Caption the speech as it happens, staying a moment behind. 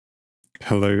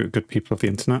Hello, good people of the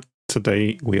internet.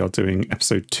 Today we are doing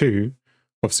episode 2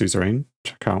 of Suzerain.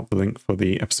 Check out the link for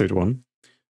the episode 1.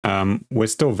 We're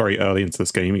still very early into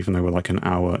this game, even though we're like an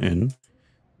hour in.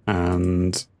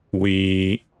 And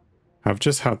we have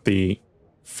just had the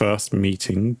first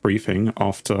briefing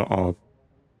after our,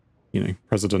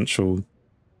 presidential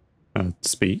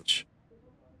speech.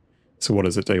 So what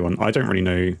is it, day 1? I don't really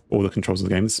know all the controls of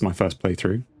the game. This is my first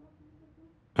playthrough.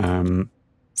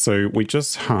 So we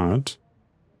just had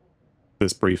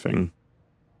this briefing,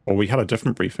 or we had a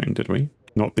different briefing, did we?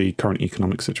 Not the current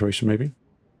economic situation, maybe?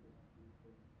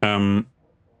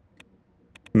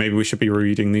 Maybe we should be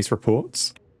reading these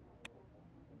reports.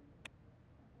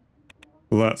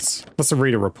 Let's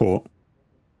read a report,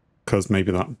 because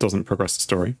maybe that doesn't progress the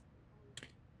story.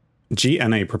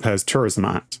 GNA prepares Tourism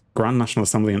Act. Grand National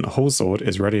Assembly and the whole sword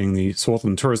is readying the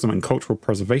Swarthland Tourism and Cultural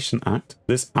Preservation Act.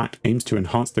 This act aims to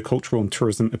enhance the cultural and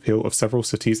tourism appeal of several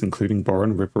cities, including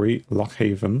Boren, Ribery,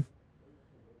 Lochhaven,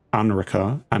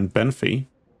 Anrica, and Benfey,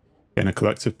 in a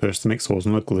collective push to make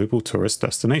Swarthland a global tourist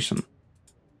destination.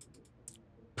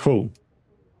 Cool.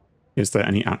 Is there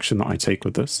any action that I take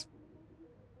with this?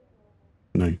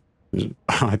 No.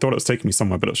 I thought it was taking me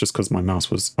somewhere, but it's just because my mouse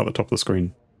was at the top of the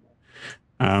screen.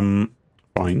 Fine.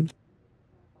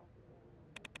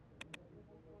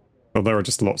 Well, there are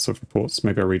just lots of reports.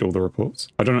 Maybe I read all the reports.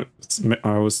 I don't know.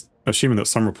 I was assuming that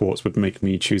some reports would make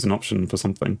me choose an option for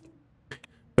something.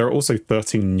 There are also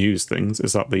 13 news things.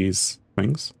 Is that these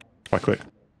things? If I click.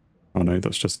 Oh no,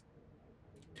 that's just...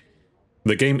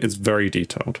 The game is very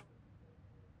detailed.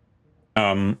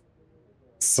 And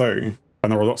there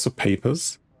are lots of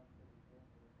papers.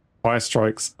 Fire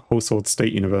strikes, Wholesword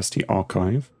State University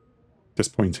Archive.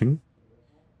 Disappointing.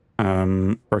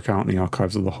 Broke out in the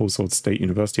archives of the Wholesword State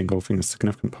University, engulfing a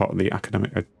significant part of the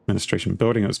academic administration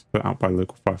building. It was put out by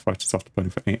local firefighters after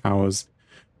burning for 8 hours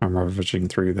and ravaging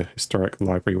through the historic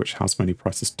library, which housed many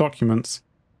priceless documents.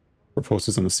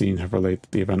 Reporters on the scene have relayed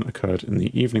that the event occurred in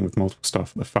the evening, with multiple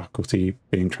staff of the faculty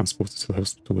being transported to the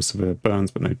hospital with severe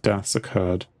burns, but no deaths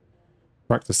occurred.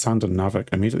 Director Sander Navik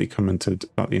immediately commented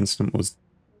that the incident was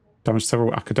damaged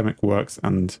several academic works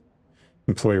and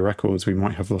employee records. We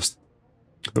might have lost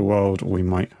the world, or we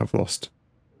might have lost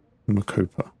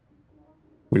Makopa.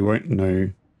 We won't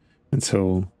know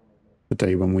until the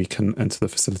day when we can enter the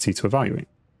facility to evaluate.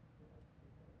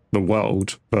 The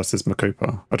world versus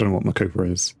Makopa. I don't know what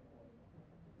Makopa is.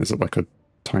 Is it like a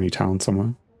tiny town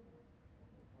somewhere?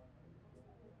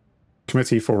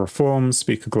 Committee for Reform,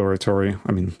 Speaker Gloratory.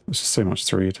 I mean, there's just so much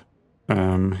to read.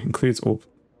 Includes all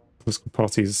political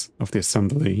parties of the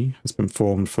Assembly, has been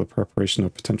formed for the preparation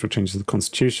of potential changes to the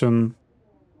Constitution,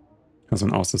 has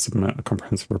been asked to submit a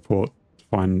comprehensive report to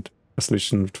find a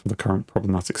solution for the current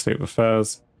problematic state of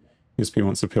affairs. USP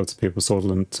wants to appeal to people of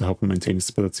Sworthland to help them maintain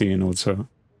stability in order to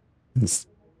in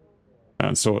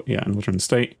order in the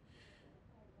state.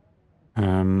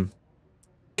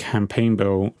 Campaign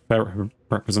bill, fair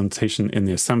representation in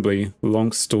the Assembly.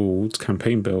 Long-stalled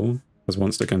campaign bill has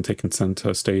once again taken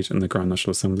centre stage in the Grand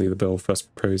National Assembly. The bill,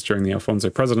 first proposed during the Alfonso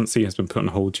presidency, has been put on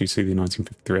hold due to the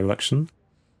 1953 election.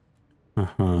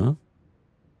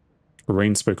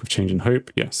 Rain spoke of change and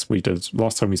hope. Yes, we did.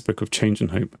 Last time we spoke of change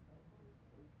and hope.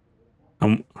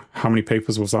 How many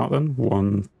papers was that then?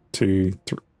 1, 2,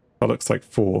 3. That looks like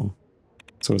 4.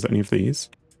 So was it any of these?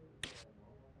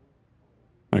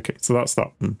 Okay, so that's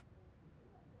that one.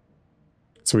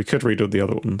 So we could read all the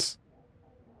other ones.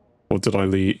 Or did I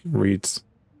read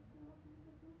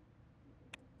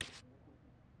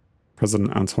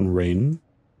President Anton Rain?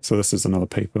 So this is another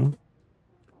paper.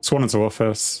 Sworn into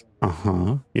office.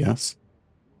 Yes.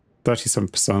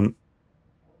 37%.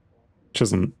 Which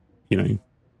isn't,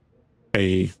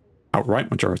 a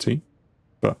outright majority.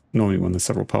 But normally when there's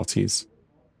several parties,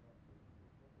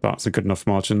 that's a good enough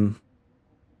margin.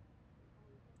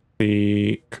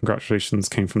 The congratulations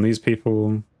came from these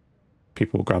people.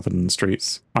 People gathered in the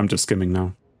streets. I'm just skimming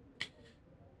now.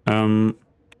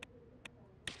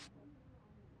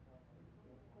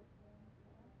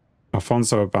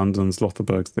 Alfonso abandons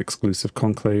Lothar-Berg's exclusive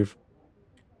conclave.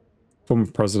 Former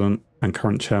president and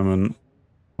current chairman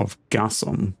of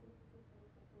Gasom.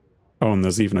 Oh, and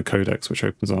there's even a codex which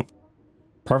opens up.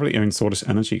 Privately owned Swordish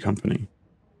energy company.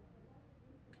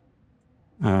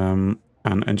 And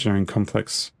engineering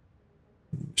complex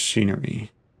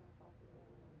machinery.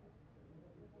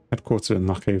 Headquartered in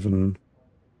Lochhaven,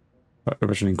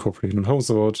 originally incorporated in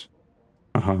Wholesword.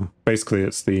 Basically,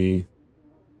 it's the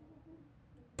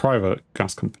private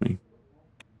gas company.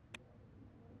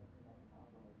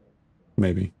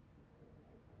 Maybe.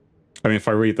 I mean, if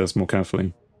I read this more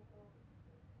carefully.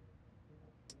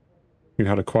 who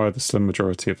had acquired the slim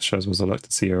majority of the shares, was elected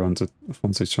CEO under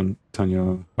Alfonso's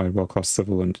tenure by world-class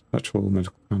civil and electrical,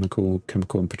 mechanical,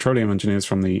 chemical, and petroleum engineers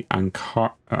from the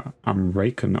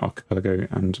Amrakan archipelago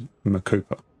and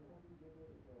Macopa.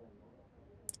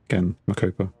 Again,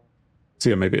 Macopa. So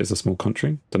yeah, maybe it is a small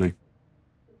country. Don't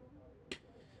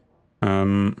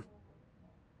know.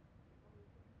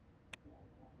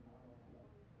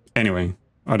 Anyway,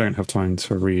 I don't have time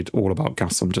to read all about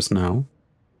Gassom just now.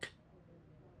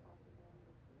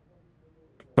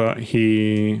 But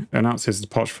he announced his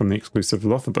departure from the exclusive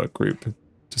Lothar Group.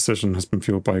 Decision has been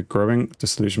fueled by growing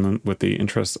disillusionment with the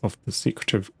interests of the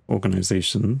secretive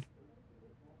organization.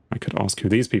 I could ask who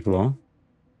these people are.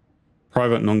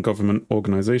 Private non-government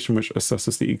organization which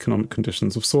assesses the economic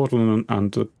conditions of Swordsland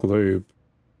and the globe.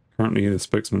 Currently, the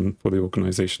spokesman for the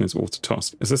organization is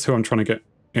Autotask. Is this who I'm trying to get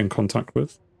in contact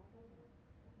with?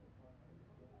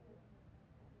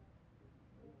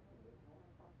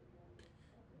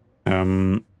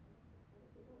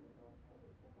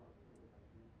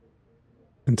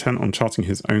 Intent on charting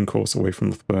his own course away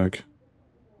from Lothar.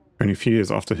 Only a few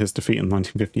years after his defeat in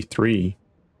 1953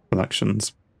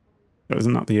 elections. But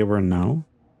isn't that the year we're in now?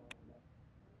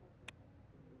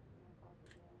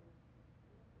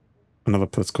 Another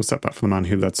political setback for the man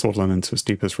who led Swordsland into its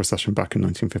deepest recession back in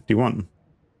 1951.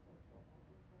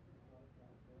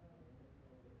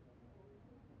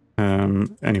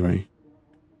 Anyway.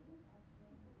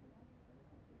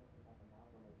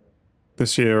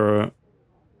 This year,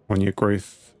 1 year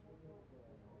growth.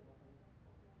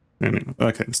 Anyway,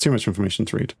 okay, it's too much information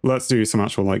to read. Let's do some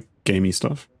actual, like, gamey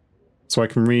stuff. So I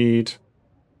can read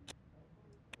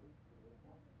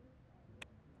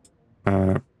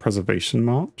Preservation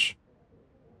March.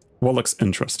 What looks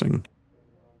interesting?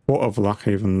 Port of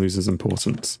Lockhaven loses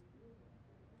importance.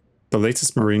 The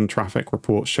latest marine traffic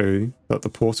reports show that the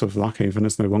port of Lockhaven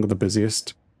is no longer the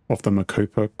busiest of the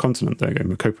Macopa continent. There you go,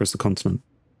 Macopa is the continent.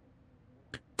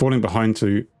 Falling behind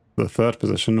to the third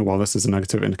position, while this is a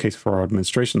negative indicator for our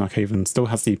administration, Lockhaven still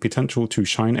has the potential to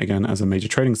shine again as a major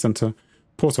trading centre.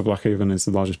 Port of Lockhaven is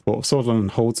the largest port of Swordsland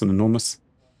and holds an enormous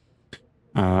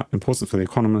importance for the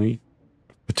economy,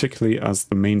 particularly as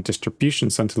the main distribution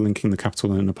centre linking the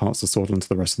capital and inner parts of Swordsland to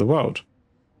the rest of the world.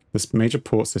 This major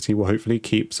port city will hopefully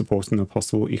keep supporting the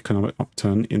possible economic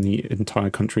upturn in the entire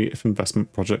country if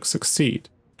investment projects succeed.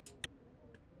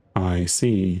 I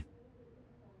see.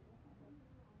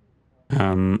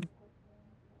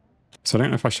 So I don't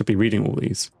know if I should be reading all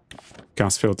these.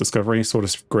 Gas field discovery.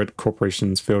 Sawdust Grid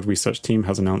Corporation's field research team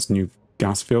has announced new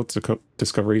gas field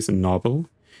discoveries in Narble.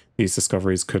 These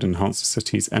discoveries could enhance the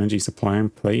city's energy supply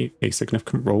and play a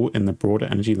significant role in the broader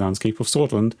energy landscape of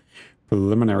Swordsland.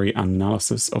 Preliminary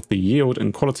analysis of the yield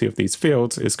and quality of these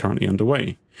fields is currently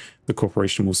underway. The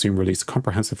corporation will soon release a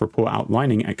comprehensive report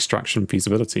outlining extraction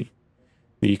feasibility.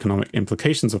 The economic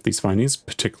implications of these findings,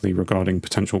 particularly regarding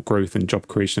potential growth and job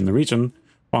creation in the region,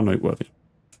 are noteworthy.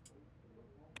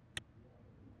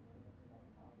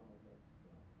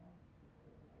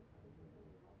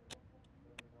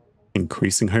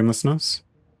 Increasing homelessness.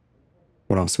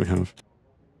 What else do we have?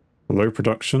 Low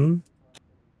production.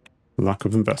 Lack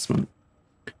of investment.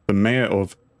 The mayor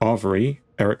of Avery,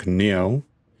 Eric Neal,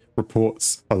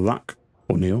 reports a lack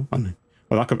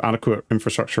of adequate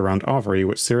infrastructure around Avery,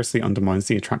 which seriously undermines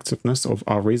the attractiveness of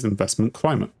Avery's investment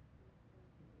climate.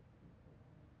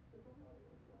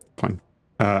 Fine.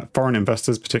 Foreign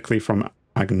investors, particularly from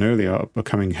Agnolia, are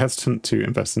becoming hesitant to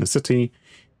invest in the city.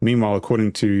 Meanwhile,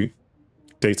 according to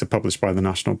data published by the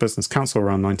National Business Council,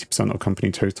 around 90% of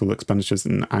company total expenditures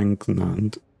in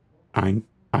Agenland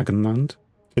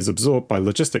is absorbed by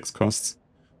logistics costs,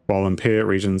 while in peer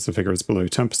regions the figure is below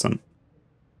 10%.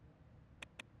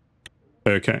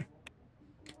 Okay.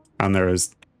 And there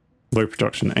is low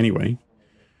production anyway.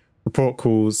 Report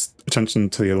calls attention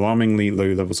to the alarmingly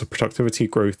low levels of productivity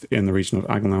growth in the region of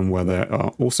Agenland, where there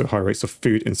are also high rates of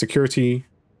food insecurity,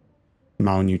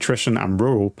 malnutrition, and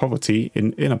rural poverty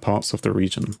in inner parts of the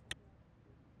region.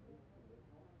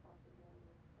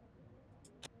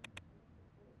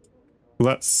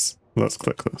 Let's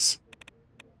click this.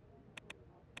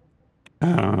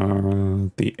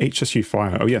 The HSU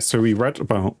fire. Oh yes, so we read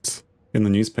about in the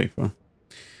newspaper.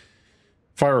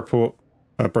 Fire report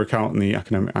broke out in the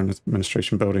academic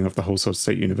administration building of the Holsword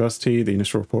State University. The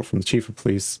initial report from the chief of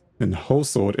police in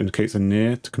Holsword indicates a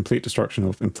near to complete destruction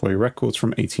of employee records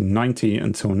from 1890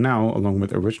 until now, along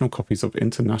with original copies of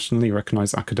internationally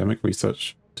recognized academic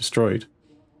research destroyed.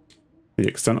 The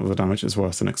extent of the damage is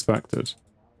worse than expected.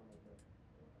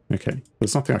 Okay,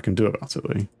 there's nothing I can do about it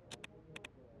though.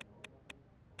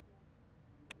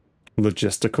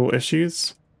 Logistical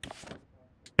issues.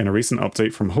 In a recent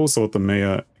update from Holsword, the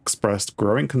mayor expressed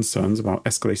growing concerns about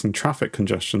escalating traffic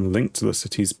congestion linked to the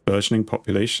city's burgeoning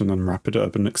population and rapid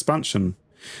urban expansion.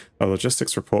 A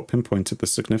logistics report pinpointed the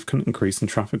significant increase in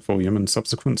traffic volume and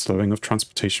subsequent slowing of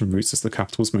transportation routes as the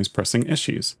capital's most pressing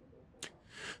issues.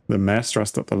 The mayor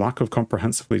stressed that the lack of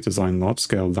comprehensively designed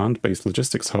large-scale land-based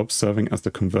logistics hubs serving as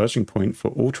the converging point for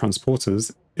all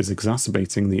transporters is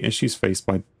exacerbating the issues faced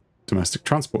by domestic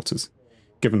transporters.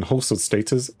 Given Hulstad's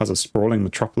status as a sprawling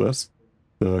metropolis,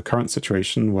 the current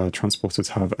situation where transporters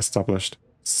have established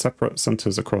separate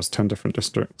centres across 10 different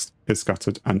districts is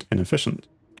scattered and inefficient.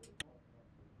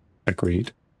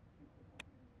 Agreed.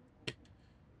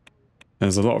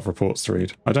 There's a lot of reports to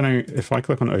read. I don't know if I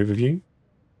click on overview.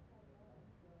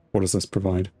 What does this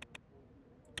provide?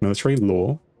 Military,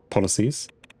 law, policies,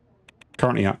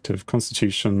 currently active,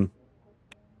 constitution,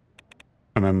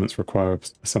 amendments require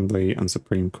assembly and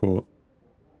Supreme Court.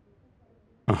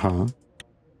 I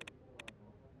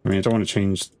mean, I don't want to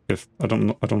change if I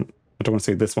don't want to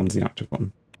say this one's the active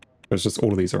one. It's just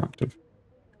all of these are active.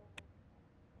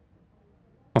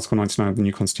 Article 99 of the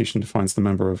new constitution defines the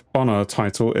Member of Honor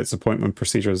title, its appointment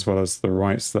procedure, as well as the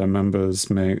rights their members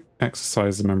may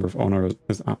exercise. The Member of Honor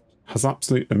has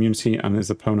absolute immunity and is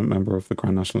a permanent member of the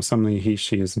Grand National Assembly.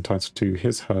 She is entitled to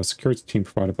her security team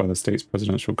provided by the state's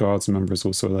presidential guards. The member is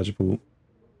also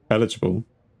eligible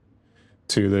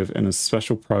to live in a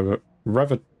special private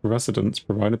residence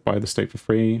provided by the state for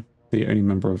free. The only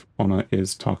Member of Honor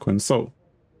is Tarquin Sol.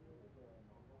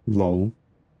 LOL.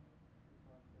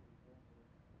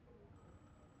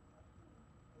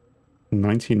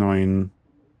 99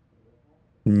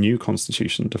 new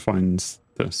constitution defines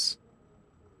this.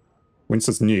 When it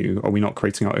says new, are we not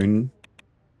creating our own?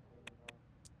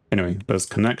 Anyway, there's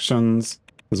connections,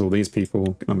 there's all these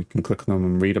people, and we can click on them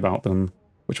and read about them,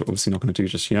 which we're obviously not going to do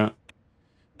just yet.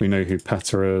 We know who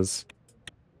Petter is.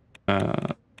 Who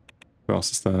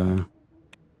else is there?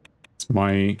 It's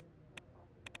got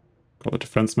the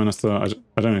defense minister. I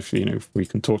don't know if, if we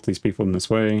can talk to these people in this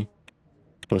way.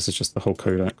 This is just the whole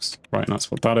codex, right? And that's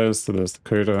what that is. So there's the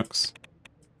codex,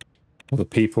 all the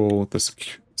people, the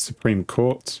Supreme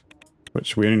Court,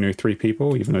 which we only know 3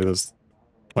 people, even though there's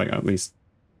like at least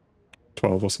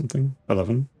 12 or something,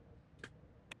 11.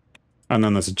 And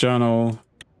then there's a journal.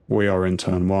 We are in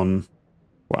turn 1.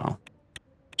 Wow.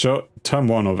 Turn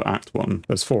 1 of Act 1.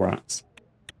 There's 4 acts.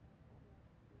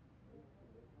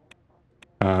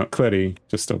 Clearly,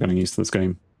 just still getting used to this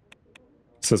game.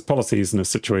 It says policies and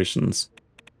situations.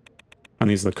 And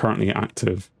these are the currently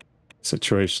active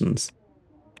situations.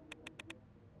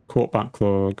 Court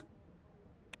backlog,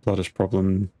 bloodish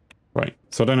problem. Right.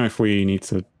 So I don't know if we need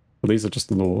to... Well, these are just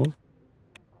law.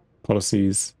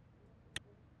 Policies.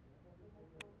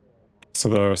 So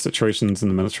there are situations in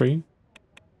the military.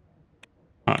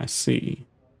 I see.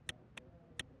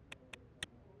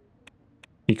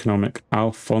 Economic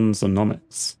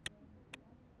Alphonsonomics.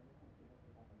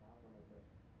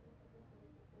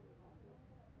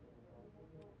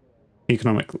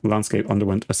 Economic landscape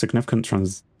underwent a significant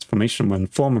transformation when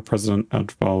former President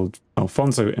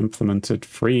Alfonso implemented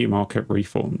free market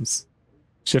reforms,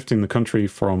 shifting the country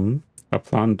from a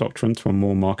planned doctrine to a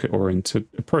more market-oriented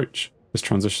approach. This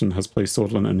transition has placed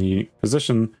Swordsland in a unique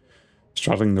position,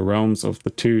 straddling the realms of the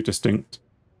 2 distinct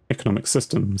economic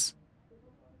systems.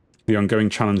 The ongoing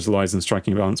challenge lies in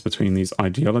striking a balance between these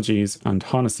ideologies and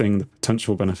harnessing the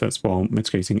potential benefits while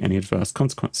mitigating any adverse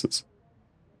consequences.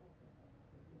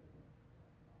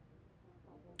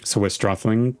 So we're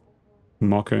straddling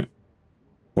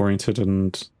market-oriented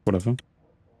and whatever.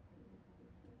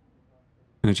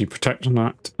 Energy Protection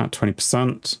Act at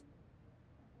 20%.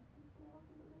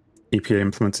 EPA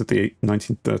implemented the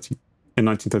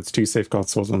 1932 safeguard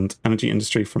Swaziland energy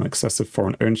industry from excessive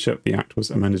foreign ownership. The act was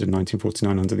amended in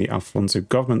 1949 under the Alfonso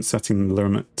government, setting the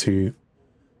limit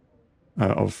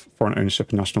of foreign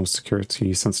ownership in national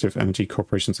security sensitive energy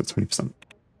corporations at 20%.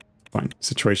 Fine.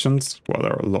 Situations? Well,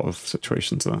 there are a lot of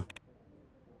situations there.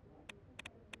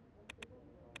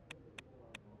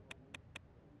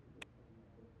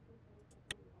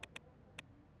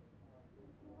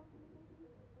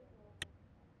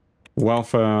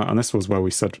 Welfare, and this was where we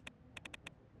said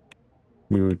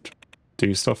we would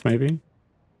do stuff, maybe.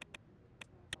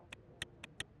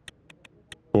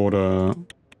 Border.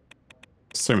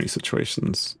 So many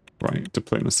situations. Right,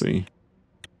 diplomacy.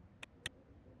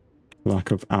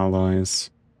 Lack of allies.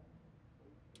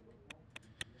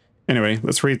 Anyway,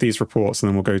 let's read these reports and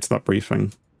then we'll go to that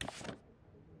briefing.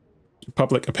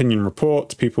 Public opinion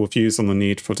report. People's views on the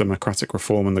need for democratic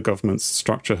reform and the government's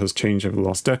structure has changed over the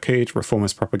last decade.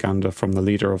 Reformist propaganda from the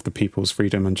leader of the People's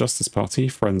Freedom and Justice Party,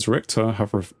 Franz Richter,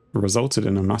 have resulted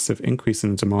in a massive increase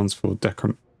in demands for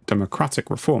democratic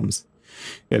reforms.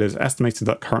 It is estimated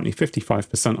that currently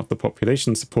 55% of the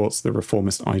population supports the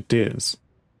reformist ideas.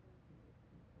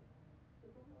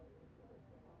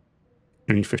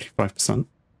 Only 55%.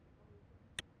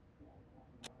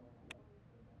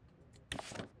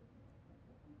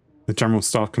 The General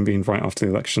Staff convened right after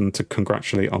the election to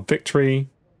congratulate our victory.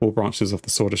 All branches of the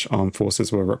Swordish Armed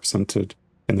Forces were represented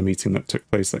in the meeting that took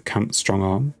place at Camp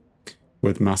Strongarm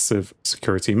with massive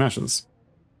security measures.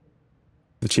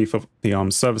 The Chief of the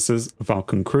Armed Services,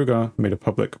 Valken Kruger, made a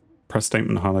public press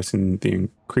statement highlighting the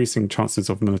increasing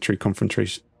chances of military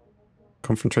confrontation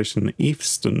in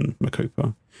eastern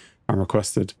Makopa and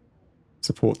requested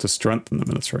support to strengthen the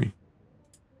military.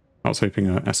 I was hoping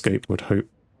Escape would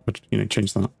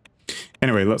change that.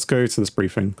 Anyway, let's go to this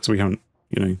briefing because we haven't,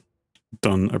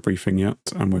 done a briefing yet,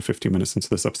 and we're 50 minutes into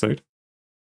this episode.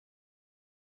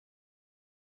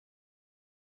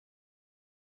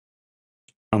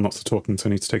 I'm lots of talking, so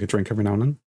I need to take a drink every now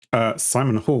and then.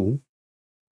 Simon Hall,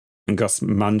 Gus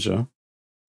Manja,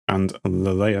 and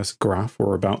Leleus Graf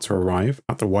were about to arrive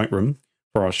at the White Room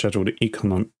for our scheduled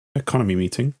economy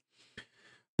meeting.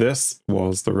 This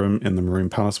was the room in the Maroon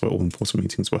Palace where all important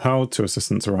meetings were held. Two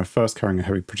assistants arrived first, carrying a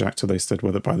heavy projector. They stood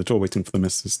with it by the door, waiting for the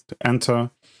missus to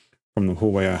enter. From the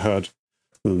hallway, I heard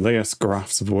Leleus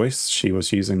Graf's voice. She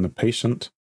was using the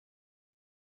patient,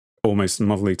 almost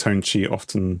motherly tone she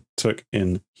often took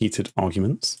in heated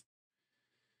arguments.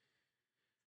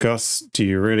 Gus, do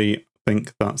you really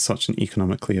think that such an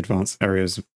economically advanced area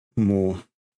is more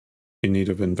in need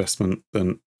of investment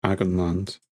than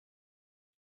Agonland?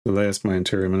 Leleus, my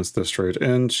interior minister, strode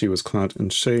in. She was clad in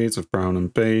shades of brown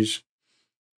and beige.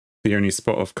 The only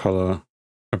spot of colour,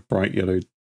 a bright yellow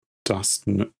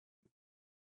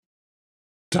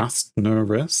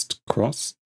Dastnerist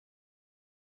cross.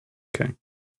 Okay.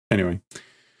 Anyway.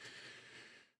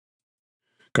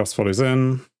 Gus follows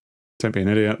in. Don't be an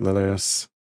idiot, Leleus.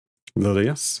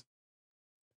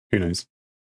 Who knows?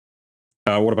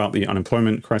 What about the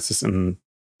unemployment crisis in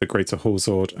the Greater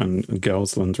Halsord and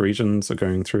Gelsland regions are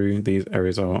going through? These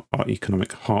areas are our economic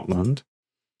heartland.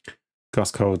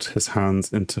 Gus curled his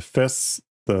hands into fists.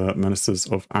 The ministers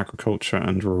of agriculture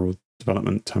and rural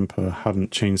development temper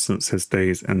hadn't changed since his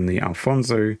days in the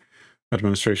Alfonso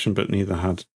administration, but neither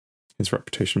had his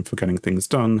reputation for getting things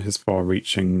done. His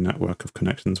far-reaching network of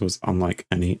connections was unlike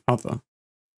any other.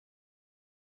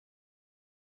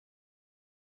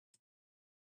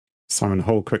 Simon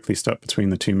Hall quickly stepped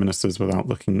between the two ministers without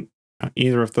looking at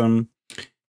either of them.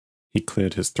 He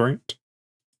cleared his throat.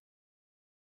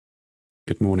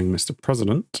 Good morning, Mr.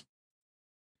 President.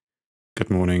 Good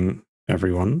morning,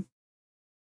 everyone.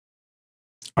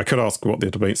 I could ask what the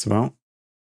debate's about.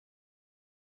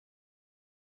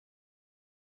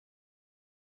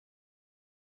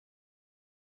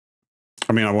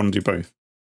 I mean, I want to do both.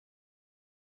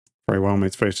 Very well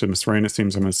motivated, Mr. Rain. It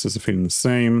seems our ministers are feeling the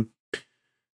same.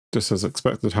 Just as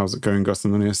expected. How's it going, Gus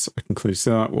and Linus? I can clearly see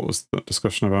that. What was that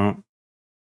discussion about?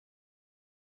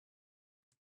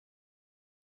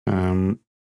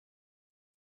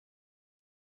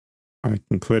 I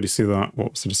can clearly see that.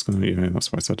 What was the discussion?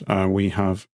 That's what I said. We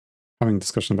have having a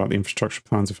discussion about the infrastructure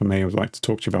plans. If I may, I would like to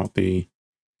talk to you about the...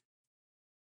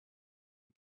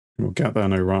 We'll get there,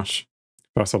 no rush.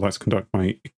 First, I'd like to conduct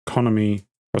my economy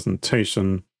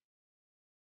presentation.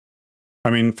 I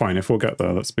mean, fine, if we'll get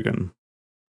there, let's begin.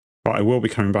 But I will be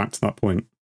coming back to that point.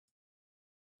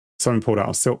 Simon pulled out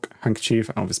a silk handkerchief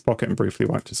out of his pocket and briefly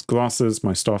wiped his glasses.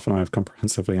 My staff and I have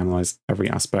comprehensively analysed every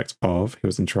aspect of... He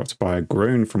was interrupted by a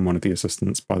groan from one of the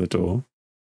assistants by the door,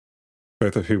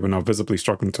 both of whom were now visibly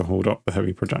struggling to hold up the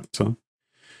heavy projector.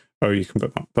 Oh, you can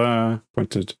put that there.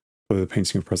 Pointed for the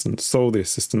painting of President Sol. The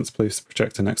assistants placed the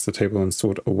projector next to the table and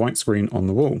installed a white screen on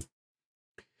the wall.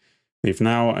 Leave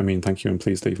now. I mean, thank you and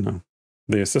please leave now.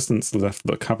 The assistants left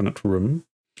the cabinet room.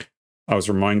 I was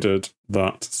reminded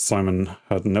that Simon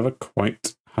had never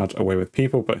quite had a way with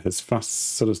people, but his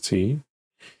facility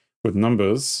with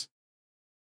numbers...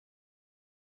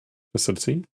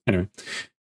 Anyway.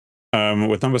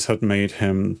 With numbers had made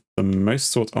him the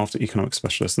most sought-after economic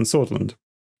specialist in Swordland.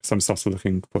 Some started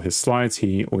looking for his slides.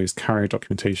 He always carried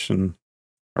documentation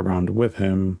around with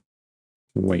him.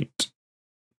 Wait.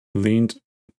 Leaned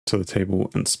to the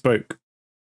table and spoke.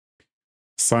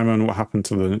 Simon, what happened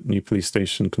to the new police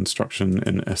station construction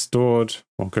in Estord?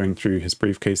 While going through his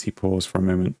briefcase, he paused for a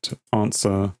moment to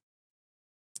answer.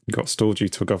 It got stalled due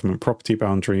to a government property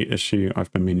boundary issue.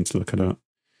 I've been meaning to look at it.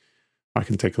 I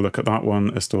can take a look at that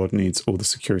one. Estord needs all the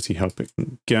security help it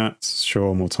can get.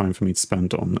 Sure, more time for me to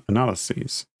spend on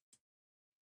analyses.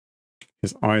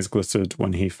 His eyes glittered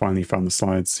when he finally found the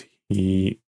slides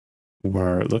he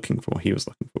was looking for.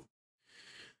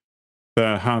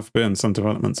 There have been some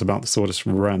developments about the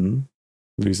Suzerain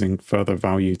losing further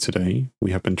value today.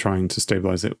 We have been trying to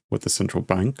stabilize it with the central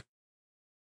bank.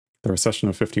 The recession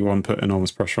of 51 put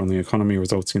enormous pressure on the economy,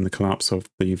 resulting in the collapse of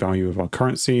the value of our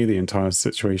currency. The entire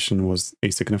situation was a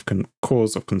significant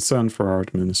cause of concern for our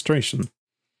administration.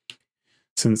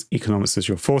 Since economics is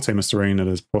your forte, Mr. Rain, it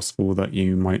is possible that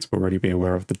you might already be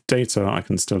aware of the data. I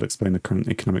can still explain the current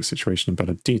economic situation in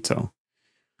better detail.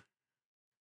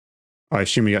 I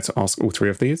assume we get to ask all three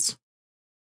of these.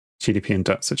 GDP and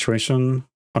debt situation,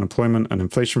 unemployment and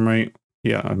inflation rate.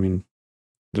 Yeah, I mean,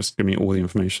 just give me all the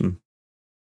information.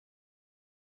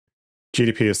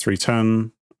 GDP is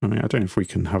 310. I mean, I don't know if we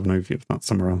can have an overview of that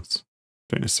somewhere else.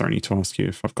 Don't necessarily need to ask you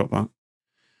if I've got that.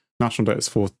 National debt is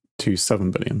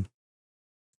 427 billion.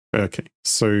 Okay,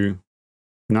 so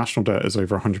national debt is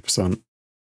over 100%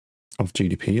 of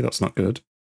GDP. That's not good.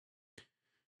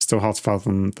 Still hard to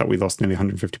fathom that we lost nearly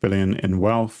 150 billion in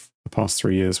wealth. The past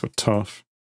 3 years were tough.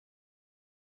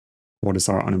 What is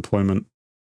our unemployment?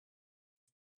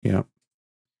 Yeah.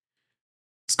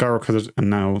 Skyrocketed and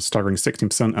now staggering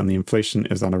 16%, and the inflation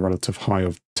is at a relative high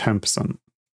of 10%.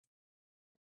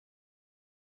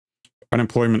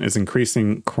 Unemployment is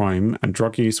increasing, crime and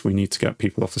drug use. We need to get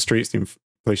people off the streets. The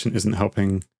inflation isn't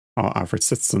helping our average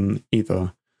citizen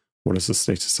either. What is the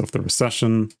status of the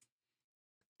recession?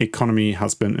 Economy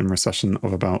has been in recession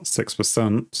of about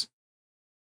 6%.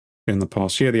 In the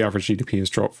past year, the average GDP has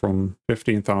dropped from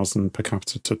 15,000 per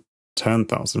capita to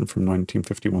 10,000 from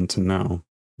 1951 to now.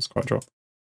 It's quite a drop.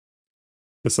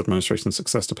 This administration's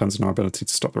success depends on our ability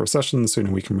to stop the recession. The sooner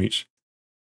we can reach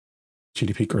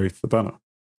GDP growth, the better.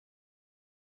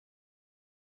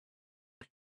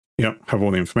 Yep, have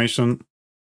all the information.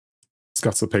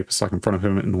 Scatter the paper stack in front of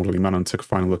him in an orderly manner and took a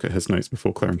final look at his notes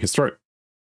before clearing his throat.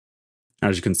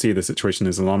 As you can see, the situation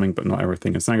is alarming, but not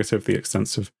everything is negative. The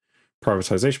extensive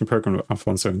privatization program of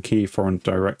Alfonso and key foreign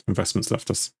direct investments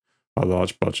left us a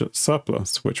large budget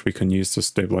surplus, which we can use to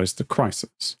stabilize the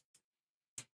crisis.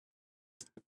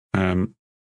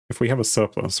 If we have a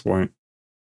surplus, why?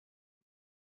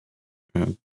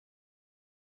 What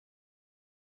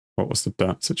was the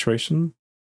debt situation?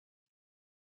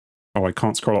 Oh, I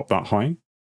can't scroll up that high.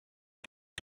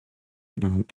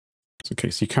 No, it's okay.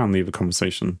 So you can leave a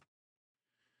conversation.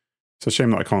 It's a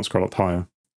shame that I can't scroll up higher.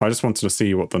 I just wanted to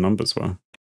see what the numbers were.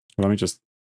 Let me just...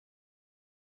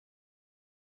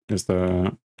 Is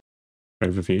there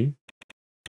overview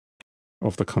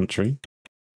of the country?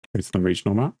 Go to the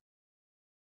regional map.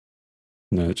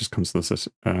 No, it just comes to this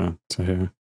to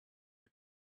here.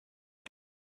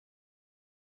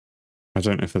 I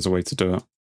don't know if there's a way to do it.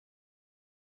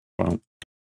 Well.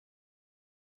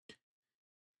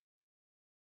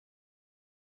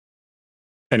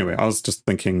 Anyway, I was just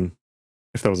thinking,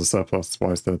 if there was a surplus,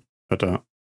 why is there a debt?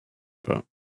 But,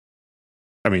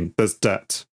 I mean, there's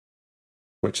debt,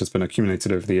 which has been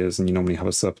accumulated over the years, and you normally have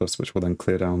a surplus, which will then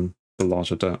clear down the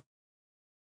larger debt.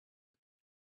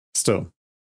 Still,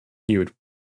 you would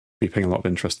be paying a lot of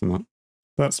interest in that.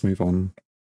 Let's move on.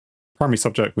 Primary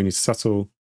subject we need to settle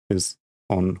is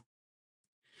on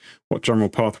what general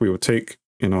path we will take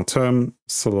in our term.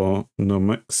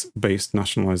 Solonomics-based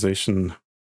nationalization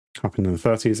happened in the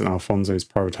 30s, and Alfonso's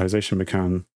privatization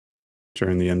began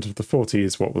during the end of the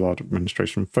 40s. What will our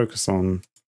administration focus on?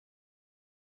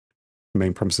 The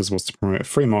main premises was to promote a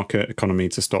free market economy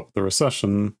to stop the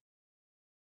recession.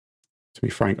 To be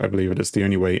frank, I believe it is the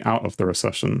only way out of the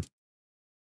recession.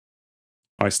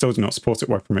 I still do not support it.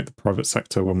 Why promote the private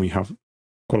sector when we have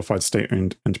qualified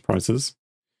state-owned enterprises?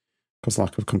 Because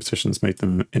lack of competition has made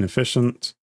them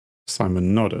inefficient.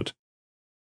 Simon nodded.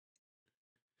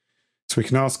 So we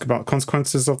can ask about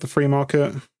consequences of the free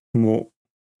market. The more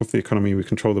of the economy we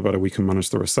control, the better we can manage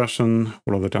the recession.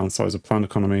 What are the downsides of planned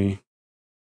economy?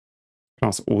 We can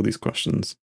ask all these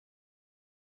questions.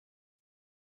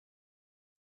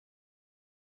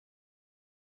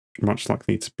 Much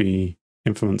likely to be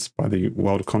influenced by the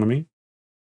world economy.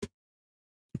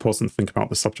 Important to think about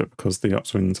the subject because the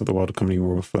upswings of the world economy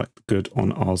will reflect good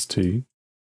on ours too.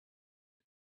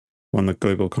 When the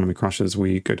global economy crashes,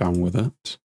 we go down with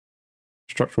it.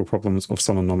 Structural problems of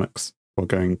Solonomics are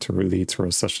going to lead to a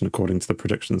recession according to the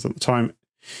predictions at the time.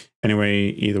 Anyway,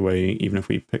 either way, even if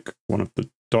we pick one of the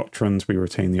doctrines, we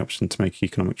retain the option to make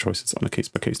economic choices on a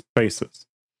case-by-case basis.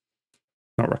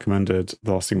 Not recommended.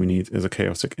 The last thing we need is a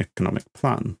chaotic economic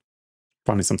plan.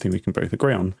 Finally, something we can both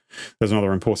agree on. There's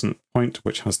another important point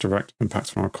which has direct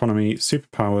impact on our economy.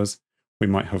 Superpowers. We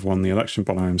might have won the election,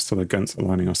 but I am still against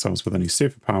aligning ourselves with any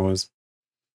superpowers.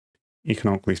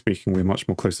 Economically speaking, we're much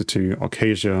more closer to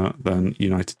Arcasia than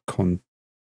United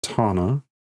Contana.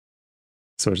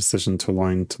 So a decision to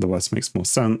align to the West makes more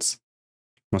sense.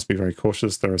 Must be very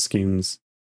cautious. There are schemes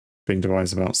being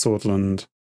devised about Swordland.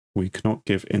 We cannot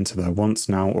give in to their wants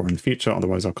now or in the future,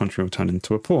 otherwise our country will turn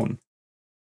into a pawn.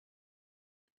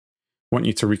 Want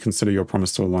you to reconsider your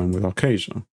promise to align with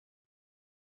Arcasia.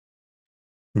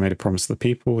 We made a promise to the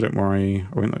people, don't worry,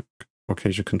 I won't let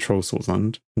Arcasia control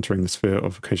Swordland. Entering the sphere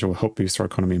of Arcasia will help boost our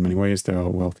economy in many ways. They are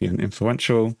wealthy and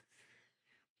influential.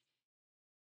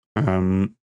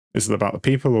 Is it about the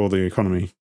people or the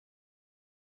economy?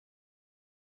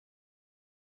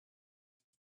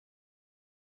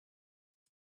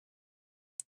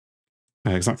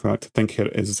 I exactly like to think of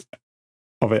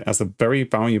it as a very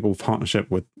valuable partnership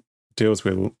with deals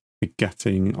we'll be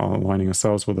getting or aligning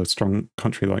ourselves with a strong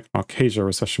country like Arcasia.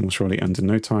 Recession will surely end in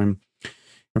no time.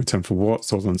 In return for what?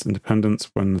 Swordland's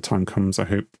independence. When the time comes, I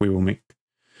hope you will make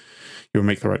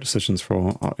the right decisions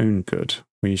for our own good.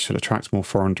 We should attract more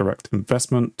foreign direct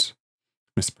investment.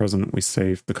 Mr. President, we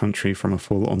saved the country from a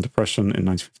full-on depression in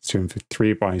 1952 and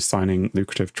 53 by signing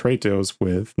lucrative trade deals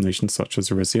with nations such as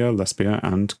Eritrea, Lesbia,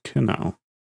 and Canal.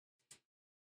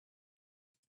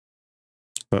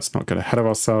 Let's not get ahead of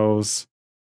ourselves.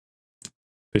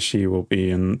 Bishy will be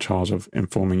in charge of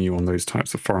informing you on those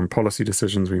types of foreign policy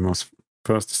decisions. We must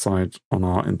first decide on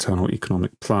our internal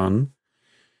economic plan.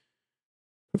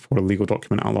 Before a legal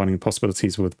document outlining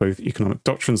possibilities with both economic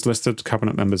doctrines listed,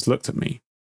 cabinet members looked at me.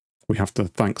 We have to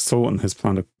thank Saul and his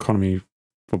planned economy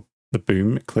for the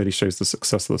boom. It clearly shows the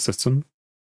success of the system.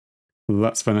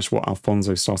 Let's finish what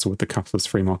Alfonso started with the capitalist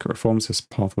free market reforms. His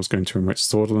path was going to enrich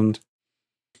Swordland.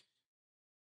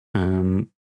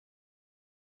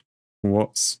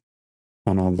 What's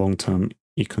on our long-term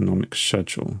economic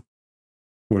schedule?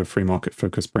 Would a free market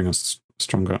focus bring us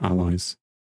stronger allies?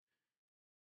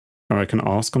 Or I can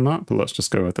ask on that, but let's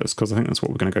just go with this because I think that's what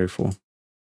we're going to go for.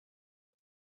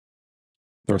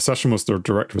 The recession was the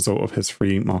direct result of his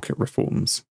free market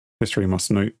reforms. History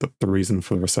must note that the reason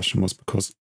for the recession was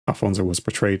because Alfonso was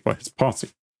betrayed by his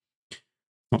party.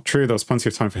 Not true, there was plenty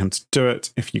of time for him to do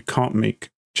it. If you can't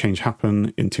make change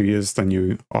happen in 2 years, then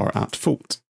you are at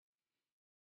fault.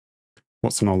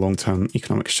 What's on our long-term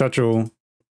economic schedule?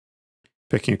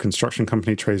 Picking a construction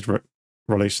company, trade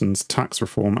relations, tax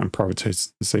reform, and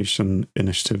privatization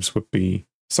initiatives would be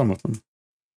some of them.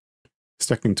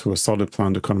 Sticking to a solid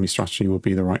planned economy strategy would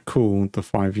be the right call. The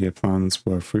 5-year plans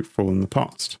were fruitful in the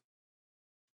past.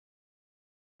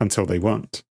 Until they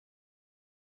weren't.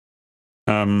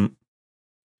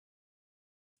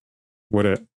 Would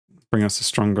it bring us to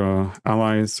stronger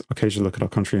allies? Occasionally look at our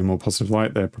country in a more positive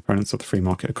light. They're proponents of the free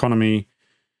market economy.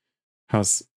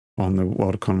 Has on the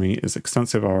world economy is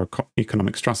extensive. Our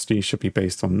economic strategy should be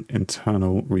based on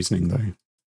internal reasoning, though.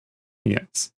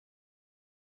 Yes.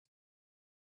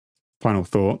 Final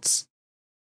thoughts.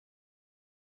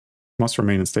 Must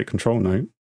remain in state control, no.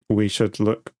 We should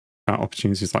look at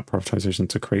opportunities like privatization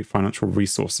to create financial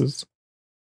resources.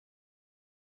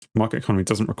 Market economy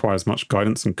doesn't require as much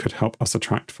guidance and could help us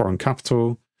attract foreign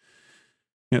capital.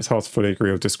 It's hard to fully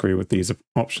agree or disagree with these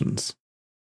options.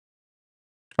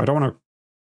 I don't want to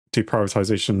do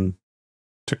privatization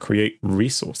to create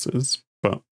resources,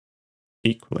 but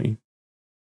equally,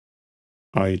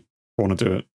 I want to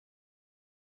do it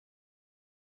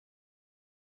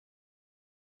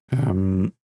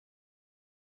you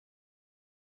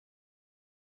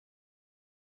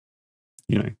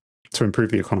know, to improve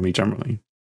the economy generally.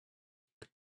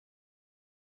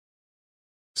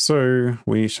 So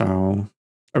we shall...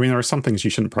 I mean, there are some things you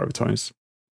shouldn't privatize.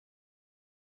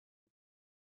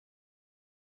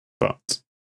 But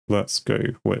let's go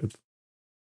with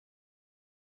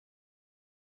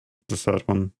the third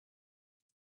one.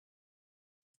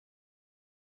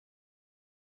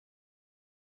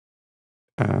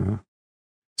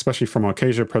 Especially from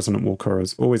Arcasia, President Walker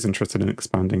is always interested in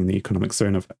expanding the economic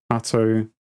zone of Atto.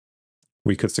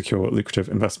 We could secure lucrative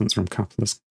investments from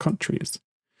capitalist countries.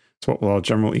 So what will our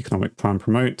general economic plan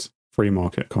promote? Free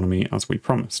market economy, as we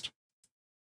promised.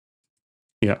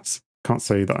 Yes, can't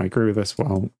say that I agree with this.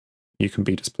 Well, you can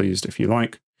be displeased if you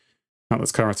like. Now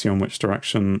there's clarity on which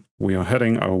direction we are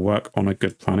heading. I will work on a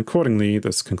good plan accordingly.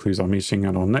 This concludes our meeting.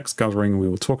 At our next gathering, we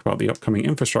will talk about the upcoming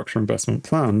infrastructure investment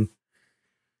plan.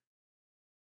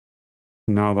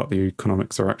 Now that the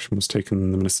economics direction was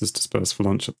taken, the ministers dispersed for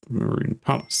lunch at the Maroon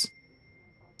Palace.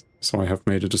 So I have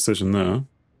made a decision there.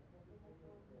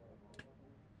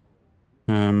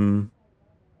 And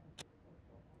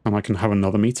I can have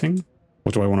another meeting?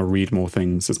 Or do I want to read more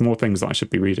things? There's more things that I should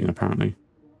be reading, apparently.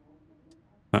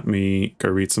 Let me go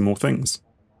read some more things.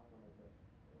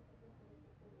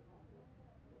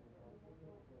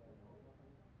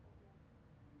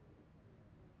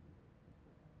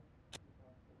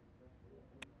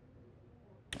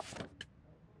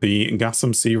 The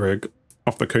Gassam Sea Rig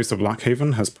off the coast of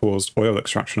Lackhaven has paused oil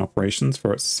extraction operations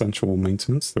for its essential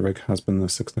maintenance. The rig has been a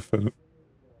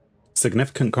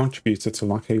significant contributor to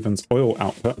Lackhaven's oil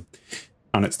output,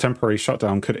 and its temporary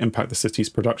shutdown could impact the city's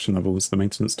production levels. The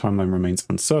maintenance timeline remains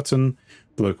uncertain.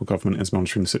 The local government is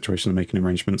monitoring the situation and making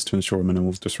arrangements to ensure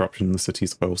minimal disruption in the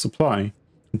city's oil supply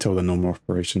until the normal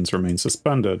operations remain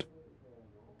suspended.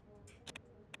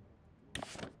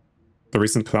 The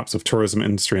recent collapse of tourism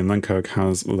industry in Lenkirk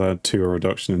has led to a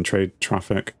reduction in trade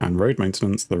traffic and road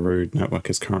maintenance. The road network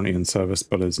is currently in service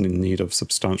but is in need of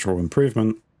substantial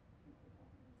improvement.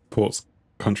 Ports,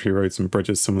 country roads and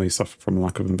bridges similarly suffer from a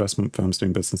lack of investment. Firms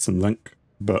doing business in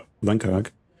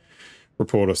Lenkirk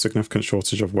report a significant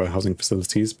shortage of warehousing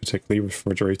facilities, particularly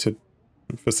refrigerated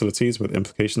facilities, with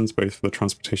implications both for the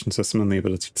transportation system and the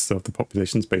ability to serve the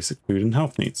population's basic food and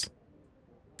health needs.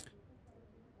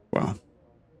 Wow.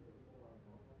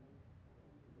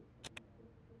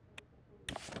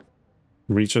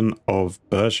 Region of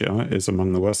Bergia is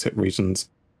among the worst hit regions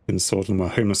in Sweden, where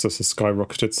homelessness has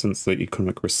skyrocketed since the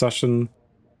economic recession.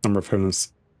 Number of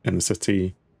homeless in the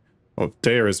city of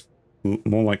Deir is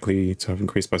more likely to have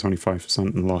increased by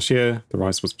 25% in the last year. The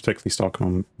rise was particularly stark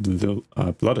among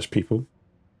Bloodish people,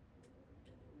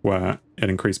 where it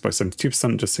increased by 72%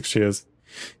 in just 6 years.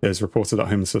 It is reported that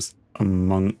homelessness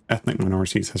among ethnic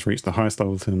minorities has reached the highest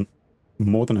level in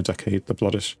more than a decade. The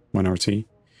Bloodish minority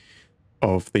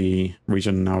of the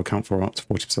region now account for up to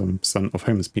 47% of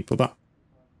homeless people there.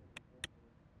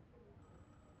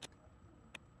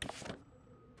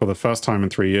 For the first time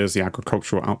in 3 years, the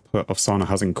agricultural output of Sana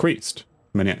has increased.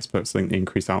 Many experts link the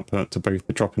increased output to both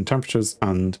the drop in temperatures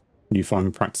and new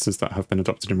farming practices that have been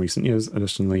adopted in recent years.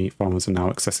 Additionally, farmers are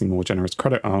now accessing more generous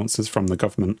credit allowances from the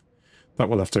government that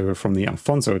were left over from the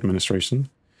Alfonso administration.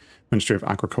 Ministry of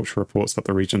Agriculture reports that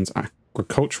the region's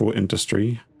agricultural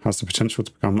industry has the potential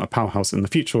to become a powerhouse in the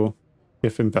future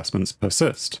if investments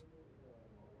persist.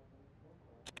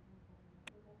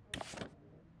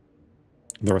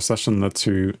 The recession led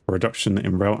to a reduction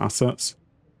in rail assets,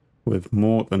 with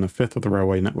more than a fifth of the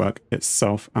railway network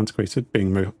itself antiquated,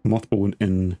 being mothballed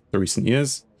in the recent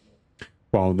years.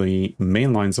 While the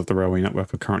main lines of the railway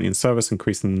network are currently in service,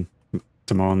 increasing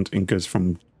demand in goods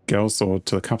from Gelsord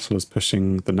to the capital is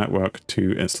pushing the network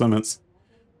to its limits.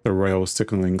 The rail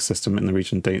signalling system in the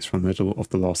region dates from the middle of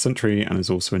the last century and is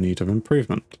also in need of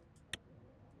improvement.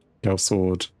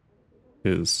 Gelsord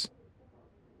is...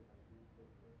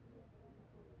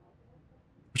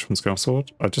 Which one's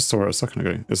Gelsord? I just saw it a second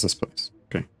ago. Is this place?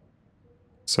 Okay.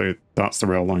 So that's the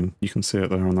rail line. You can see it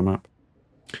there on the map.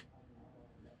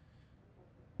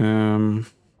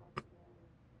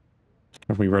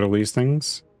 Have we read all these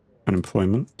things?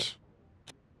 Unemployment.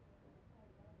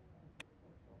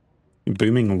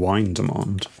 Booming wine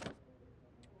demand.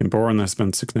 In Boron, there's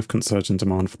been significant surge in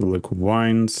demand for the local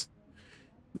wines.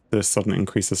 This sudden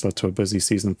increase has led to a busy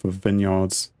season for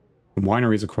vineyards and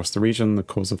wineries across the region. The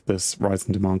cause of this rise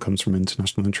in demand comes from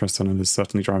international interest, and it is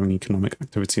certainly driving economic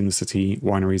activity in the city.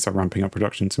 Wineries are ramping up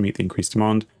production to meet the increased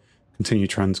demand. Continued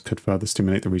trends could further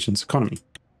stimulate the region's economy.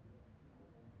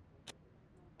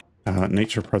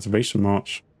 Nature Preservation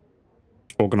March.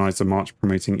 Organised a march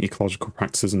promoting ecological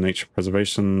practices and nature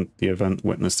preservation. The event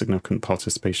witnessed significant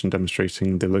participation,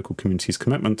 demonstrating the local community's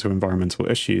commitment to environmental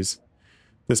issues.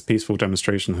 This peaceful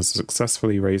demonstration has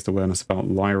successfully raised awareness about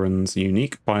Lyron's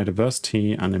unique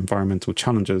biodiversity and environmental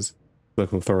challenges.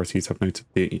 Local authorities have noted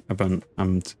the event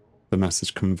and the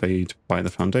message conveyed by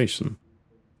the foundation.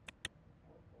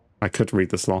 I could read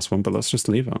this last one, but let's just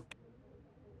leave it.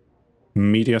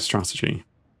 Media strategy.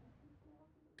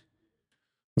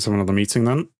 Let's have another meeting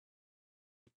then.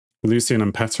 Lucian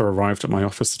and Petter arrived at my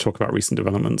office to talk about recent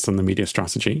developments and the media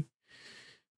strategy.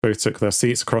 Both took their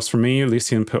seats across from me.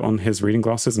 Lucian put on his reading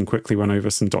glasses and quickly went over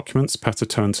some documents. Petter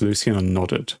turned to Lucian and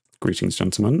nodded. Greetings,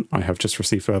 gentlemen. I have just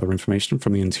received further information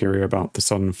from the interior about the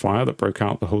sudden fire that broke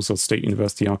out the Hull State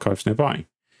University archives nearby.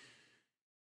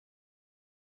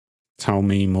 Tell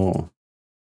me more.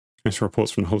 Initial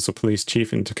reports from the Hull Police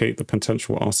Chief indicate the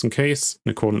potential arson case.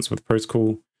 In accordance with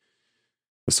protocol,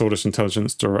 the Swedish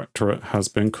Intelligence Directorate has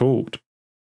been called.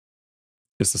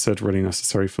 Is the said really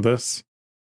necessary for this?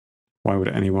 Why would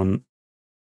anyone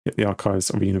hit the archives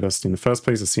of a university in the first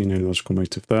place? I see no logical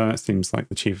motive there. It seems like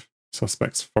the chief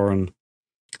suspect's foreign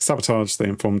sabotage. They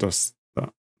informed us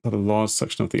that a large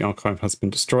section of the archive has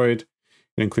been destroyed.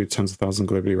 It includes tens of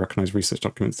thousands of globally recognized research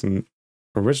documents and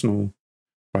original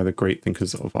by the great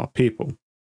thinkers of our people.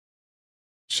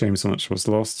 Shame so much was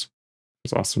lost. I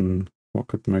was asking what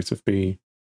could the motive be.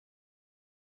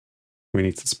 We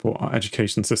need to support our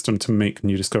education system to make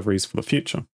new discoveries for the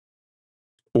future.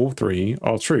 All three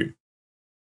are true.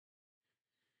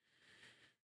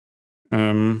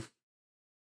 Um,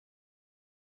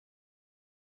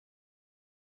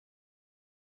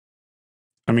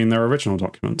 I mean, they're original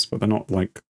documents, but they're not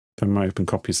like, there might have been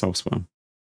copies elsewhere.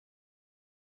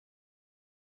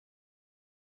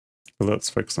 But let's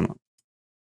focus on that.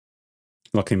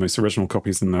 Luckily, most original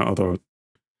copies in their other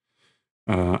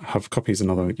have copies in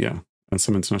other, and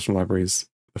some international libraries.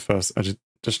 The first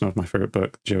edition of my favorite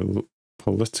book,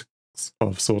 Geopolitics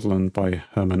of Swordsland by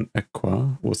Herman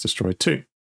Equa, was destroyed too.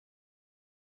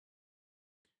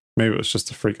 Maybe it was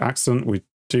just a freak accident. We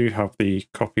do have the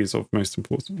copies of most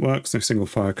important works. No single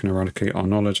fire can eradicate our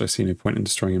knowledge. I see no point in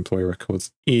destroying employee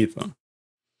records either.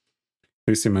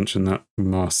 Lucy mentioned that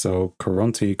Marcel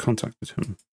Caronti contacted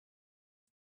him.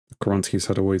 The Carontis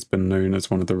had always been known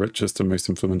as one of the richest and most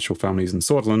influential families in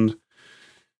Swordland.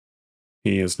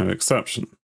 He is no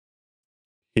exception.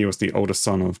 He was the oldest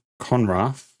son of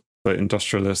Conrath, the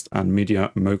industrialist and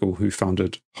media mogul who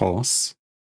founded Horse,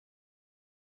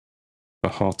 the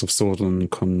Heart of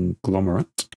Swordland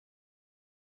conglomerate,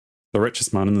 the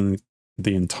richest man in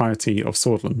the entirety of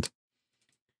Swordland.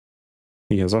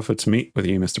 He has offered to meet with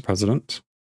you, Mr. President.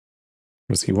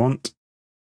 What does he want?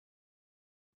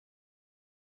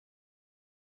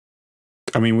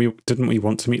 I mean, didn't we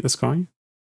want to meet this guy?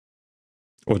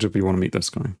 Or did we want to meet this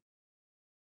guy?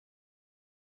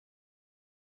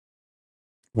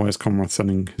 Why is Conrath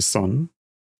sending his son?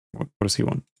 What does he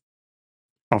want?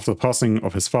 After the passing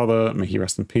of his father, may he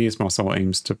rest in peace, Marcel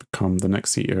aims to become the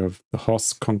next CEO of the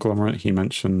Hoss conglomerate. He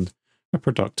mentioned a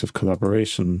productive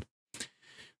collaboration.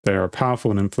 They are a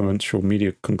powerful and influential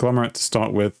media conglomerate. To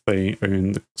start with, they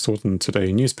own the Swordland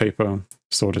Today newspaper,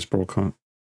 Swordist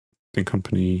Broadcasting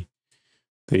Company,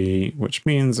 which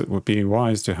means it would be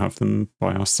wise to have them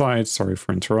by our side. Sorry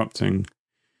for interrupting.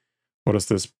 What does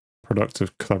this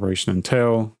productive collaboration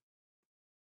entail?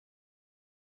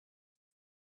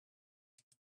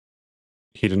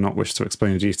 He did not wish to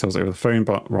explain the details over the phone,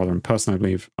 but rather in person. I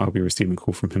believe I'll be receiving a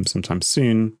call from him sometime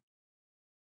soon.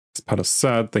 As Pettis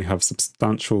said, they have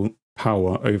substantial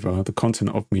power over the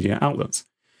content of media outlets.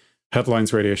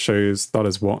 Headlines radio shows, that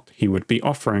is what he would be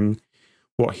offering.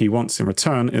 What he wants in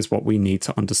return is what we need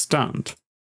to understand.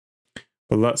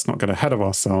 But let's not get ahead of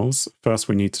ourselves. First,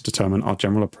 we need to determine our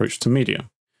general approach to media.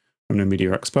 I'm no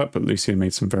media expert, but Lucia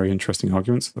made some very interesting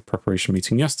arguments at the preparation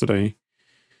meeting yesterday.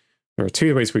 There are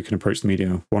two ways we can approach the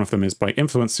media. One of them is by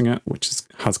influencing it, which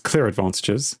has clear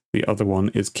advantages. The other one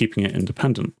is keeping it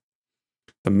independent.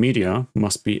 The media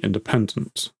must be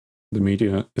independent. The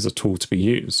media is a tool to be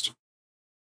used.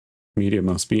 Media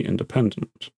must be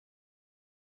independent.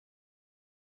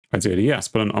 Ideally, yes,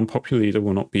 but an unpopular leader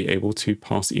will not be able to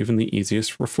pass even the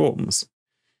easiest reforms.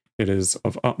 It is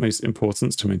of utmost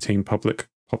importance to maintain public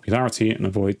popularity and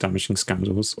avoid damaging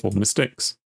scandals or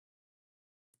mistakes.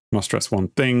 Must stress one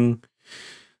thing: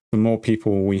 the more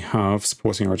people we have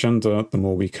supporting our agenda, the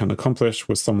more we can accomplish.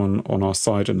 With someone on our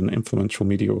side in an influential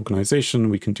media organization,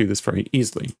 we can do this very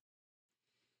easily.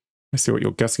 I see what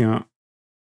you're guessing at.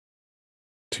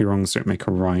 Two wrongs don't make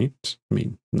a right. I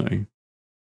mean, no.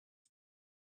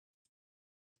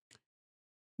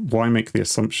 Why make the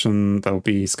assumption there'll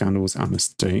be scandals and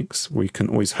mistakes? We can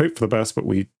always hope for the best, but do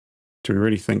we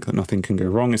really think that nothing can go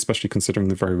wrong, especially considering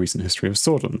the very recent history of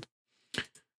Swordland?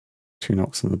 Two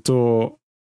knocks on the door.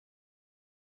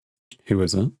 Who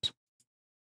is it?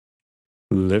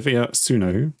 Livia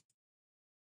Suno,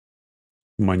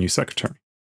 my new secretary.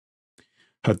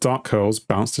 Her dark curls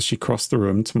bounced as she crossed the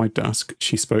room to my desk.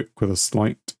 She spoke with a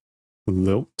slight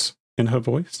lilt in her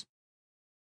voice.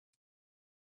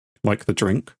 Like the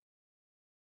drink.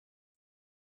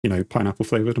 You know, pineapple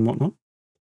flavored and whatnot.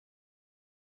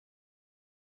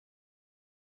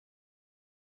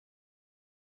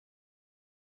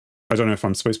 I don't know if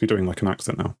I'm supposed to be doing like an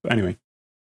accent now, but anyway.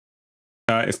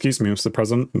 Excuse me, Mr.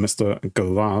 President. Mr.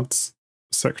 Galad's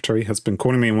secretary has been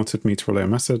calling me and wanted me to relay a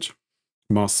message.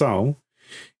 Marcel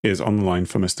is on the line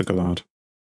for Mr. Galad.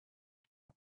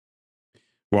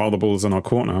 While the ball's in our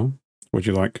court now, would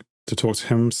you like to talk to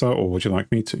him, sir, or would you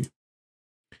like me to?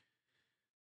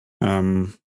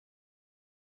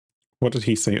 What did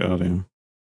he say earlier?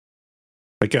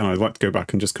 Again, I'd like to go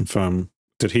back and just confirm.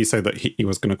 Did he say that he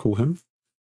was going to call him?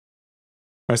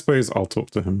 I suppose I'll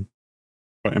talk to him.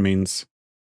 But it means...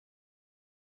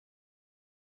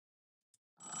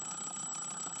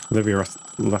 Olivia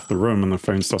left the room and the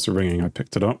phone started ringing. I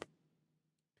picked it up.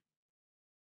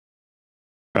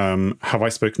 Have I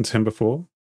spoken to him before?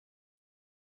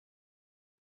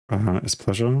 It's a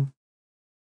pleasure.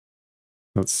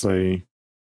 Let's say...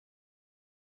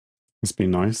 Let's be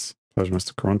nice. Pleasure,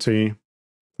 Mr. Caronti.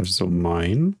 Pleasure's all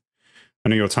mine. I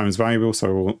know your time is valuable,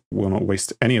 so I will not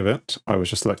waste any of it. I was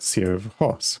just elected CEO of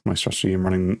Haas. My strategy in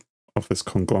running of this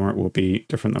conglomerate will be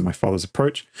different than my father's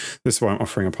approach. This is why I'm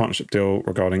offering a partnership deal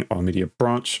regarding our media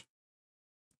branch.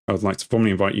 I would like to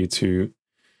formally invite you to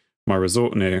my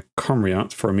resort near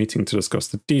Comriat for a meeting to discuss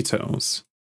the details.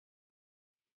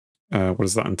 What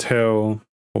does that entail?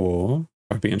 Or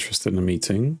I'd be interested in a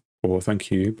meeting. Or thank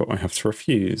you, but I have to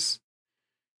refuse.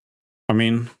 I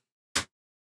mean,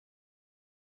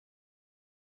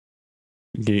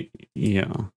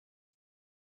 yeah.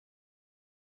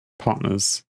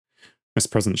 Partners. Mr.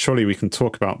 President, surely we can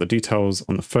talk about the details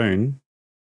on the phone.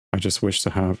 I just wish to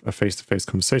have a face-to-face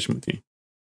conversation with you.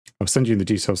 I'll send you the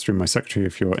details through my secretary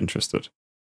if you're interested.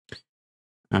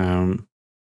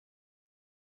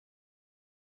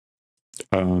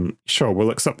 Sure,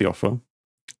 we'll accept the offer.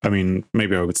 I mean,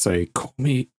 maybe I would say, call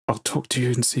me, I'll talk to you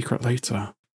in secret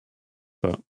later.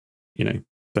 But, you know,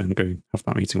 then go have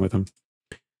that meeting with him.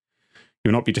 You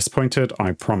will not be disappointed,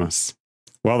 I promise.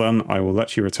 Well then, I will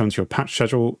let you return to your patch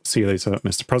schedule. See you later,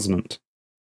 Mr. President.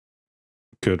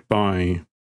 Goodbye.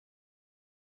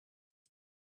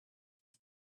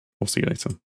 We'll see you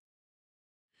later.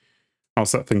 I'll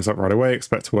set things up right away.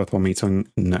 Expect a worthwhile meeting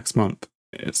next month.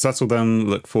 It's settled then.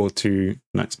 Look forward to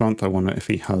next month. I wonder if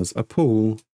he has a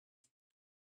pool.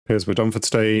 Appears we're done for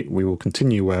today. We will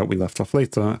continue where we left off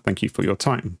later. Thank you for your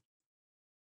time.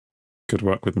 Good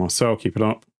work with Marcel. Keep it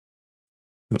up.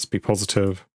 Let's be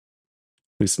positive.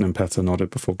 Lucien and Petter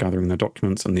nodded before gathering their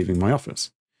documents and leaving my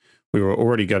office. We were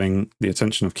already getting the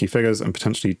attention of key figures and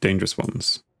potentially dangerous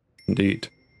ones. Indeed.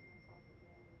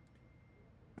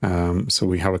 So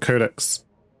we have a codex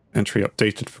entry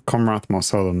updated for Comrath,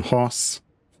 Marcel, and Haas.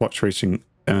 Fluctuating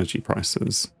energy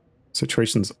prices.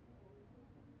 Situations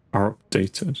are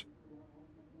updated.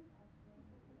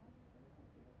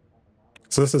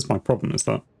 So this is my problem, is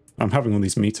that I'm having all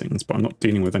these meetings, but I'm not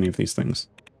dealing with any of these things.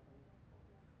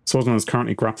 Swordsman is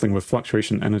currently grappling with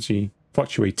fluctuating energy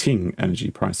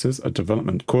prices, a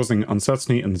development causing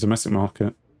uncertainty in the domestic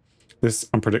market. This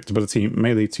unpredictability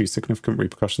may lead to significant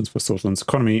repercussions for Swordsman's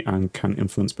economy and can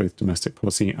influence both domestic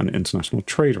policy and international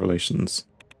trade relations.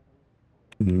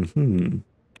 It's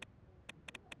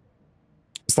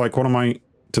like, what am I...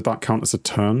 Did that count as a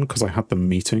turn because I had the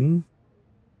meeting?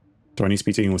 Do I need to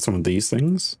be dealing with some of these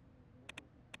things?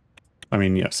 I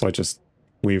mean, yes,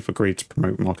 we've agreed to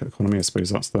promote market economy. I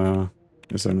suppose that's there.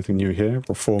 Is there anything new here?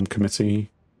 Reform committee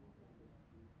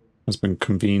has been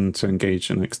convened to engage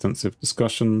in extensive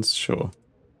discussions. Sure.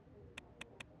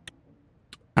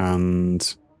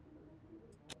 And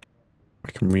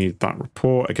I can read that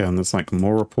report. Again, there's like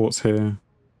more reports here.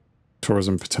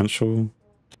 Tourism potential.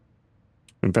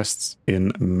 Invests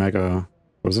in mega...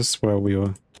 Was this where we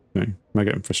were? No,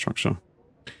 mega infrastructure.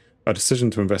 A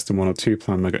decision to invest in one or two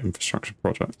planned mega infrastructure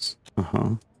projects.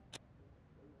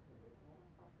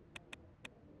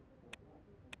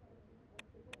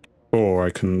 Or I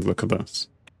can look at this.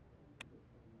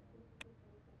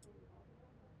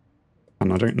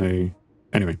 And I don't know...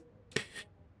 Anyway.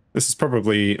 This is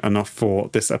probably enough for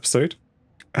this episode.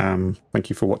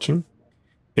 Thank you for watching.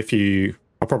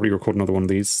 I'll probably record another one of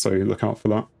these, so look out for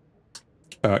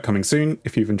that. Coming soon.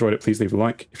 If you've enjoyed it, please leave a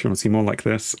like. If you want to see more like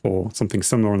this or something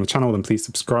similar on the channel, then please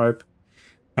subscribe.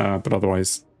 But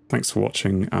otherwise, thanks for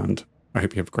watching, and I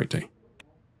hope you have a great day.